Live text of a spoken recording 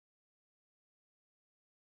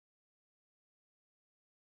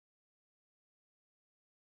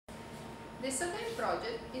The SATIN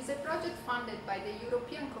project is a project funded by the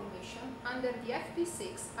European Commission under the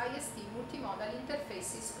FP6 IST Multimodal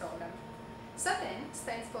Interfaces program. SATIN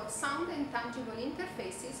stands for Sound and Tangible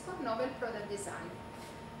Interfaces for Novel Product Design.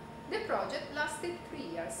 The project lasted 3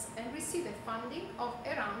 years and received a funding of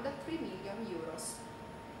around 3 million euros.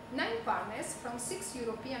 9 partners from 6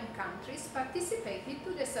 European countries participated to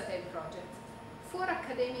the SATIN project. 4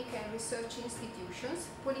 academic and research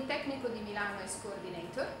institutions, Politecnico di Milano as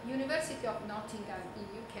coordinator, University of Nottingham in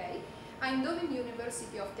UK, Eindhoven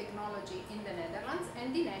University of Technology in the Netherlands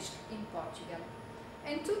and Dinesh in Portugal.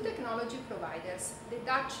 And 2 technology providers, the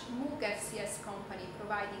Dutch Moog FCS company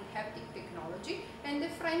providing haptic technology and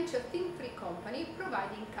the French Think3 company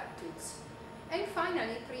providing CAD tools. And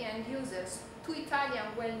finally 3 end users, 2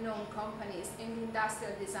 Italian well-known companies in the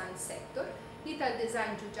industrial design sector, Ital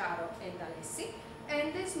Design Giugiaro and Alessi,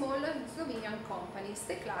 and the small Slovenian company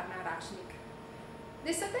Steklarna Rašnik.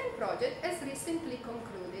 The SATIN project has recently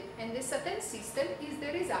concluded and the SATIN system is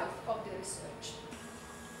the result of the research.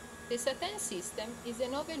 The SATIN system is a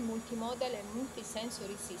novel multimodal and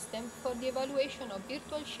multisensory system for the evaluation of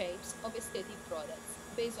virtual shapes of aesthetic products,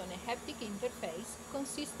 based on a haptic interface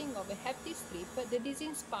consisting of a haptic strip that is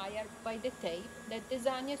inspired by the tape that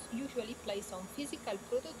designers usually place on physical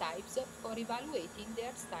prototypes for evaluating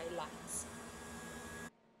their style lines.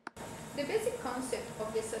 The basic concept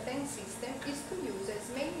of the SATIN system is to use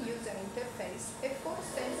as main user interface a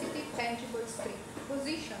force-sensitive tangible strip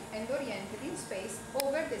positioned and oriented in space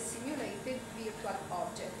over the simulated virtual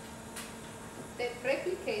object that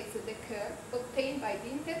replicates the curve obtained by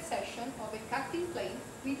the intersection of a cutting plane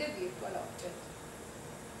with a virtual object.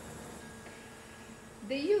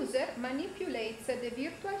 The user manipulates the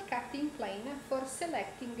virtual cutting plane for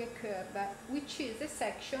selecting a curve, which is a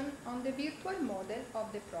section on the virtual model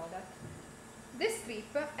of the product. The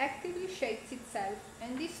strip actively shapes itself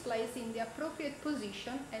and displays in the appropriate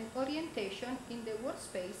position and orientation in the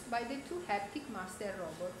workspace by the 2 haptic master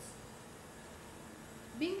robots.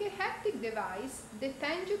 Being a haptic device, the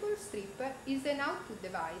tangible strip is an output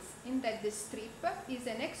device in that the strip is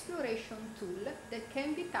an exploration tool that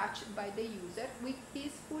can be touched by the user with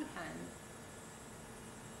his full hand.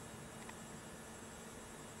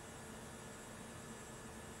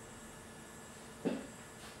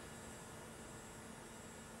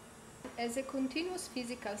 As a continuous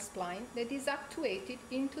physical spline that is actuated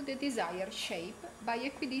into the desired shape by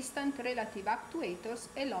equidistant relative actuators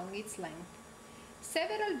along its length.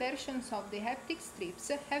 Several versions of the haptic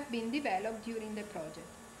strips have been developed during the project.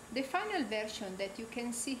 The final version that you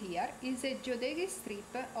can see here is a geodesic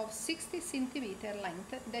strip of 60 cm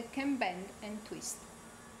length that can bend and twist.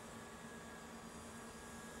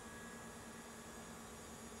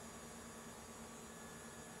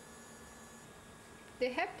 The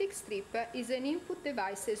haptic strip is an input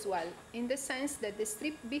device as well, in the sense that the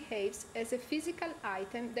strip behaves as a physical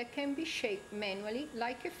item that can be shaped manually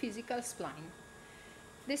like a physical spline.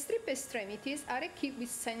 The strip extremities are equipped with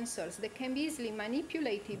sensors that can be easily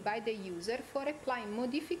manipulated by the user for applying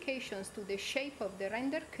modifications to the shape of the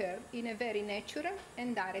render curve in a very natural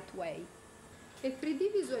and direct way. A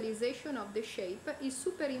 3D visualization of the shape is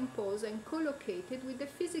superimposed and collocated with the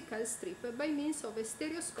physical strip by means of a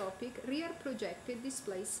stereoscopic rear-projected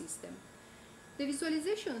display system. The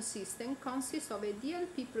visualization system consists of a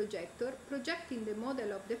DLP projector projecting the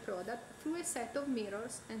model of the product through a set of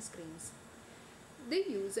mirrors and screens. The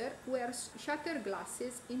user wears shutter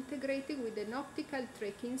glasses integrated with an optical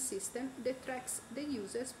tracking system that tracks the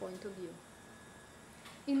user's point of view.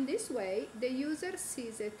 In this way, the user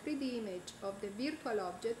sees a 3D image of the virtual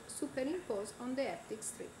object superimposed on the haptic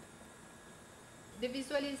strip. The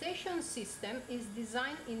visualization system is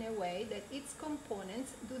designed in a way that its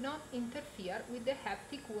components do not interfere with the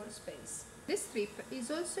haptic workspace. The strip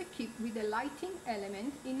is also equipped with a lighting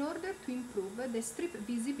element in order to improve the strip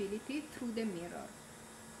visibility through the mirror.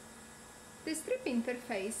 The strip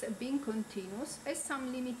interface, being continuous, has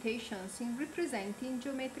some limitations in representing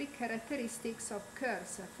geometric characteristics of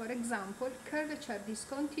curves. For example, curvature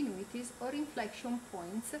discontinuities or inflection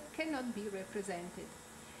points cannot be represented.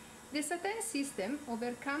 The SATIN system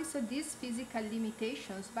overcomes these physical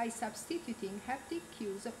limitations by substituting haptic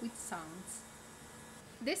cues with sounds.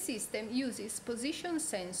 The system uses position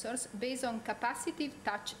sensors based on capacitive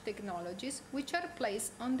touch technologies, which are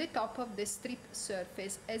placed on the top of the strip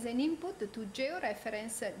surface as an input to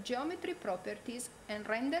georeference geometry properties and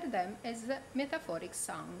render them as metaphoric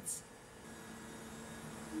sounds.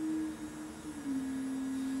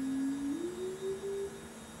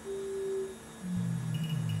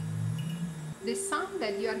 The sound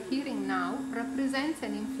that you are hearing now represents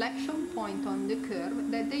an inflection point on the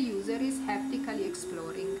curve that the user is haptically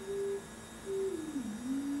exploring.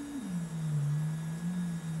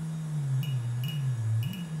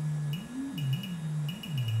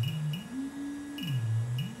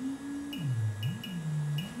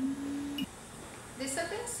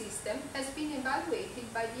 system has been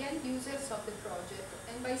evaluated by the end users of the project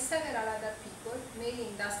and by several other people, mainly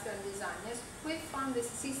industrial designers, who have found the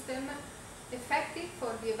system effective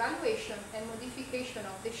for the evaluation and modification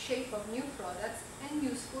of the shape of new products and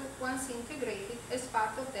useful once integrated as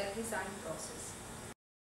part of their design process.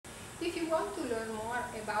 If you want to learn more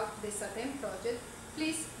about the SATIN project,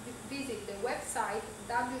 please visit the website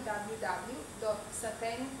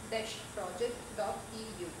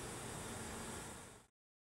www.satin-project.eu.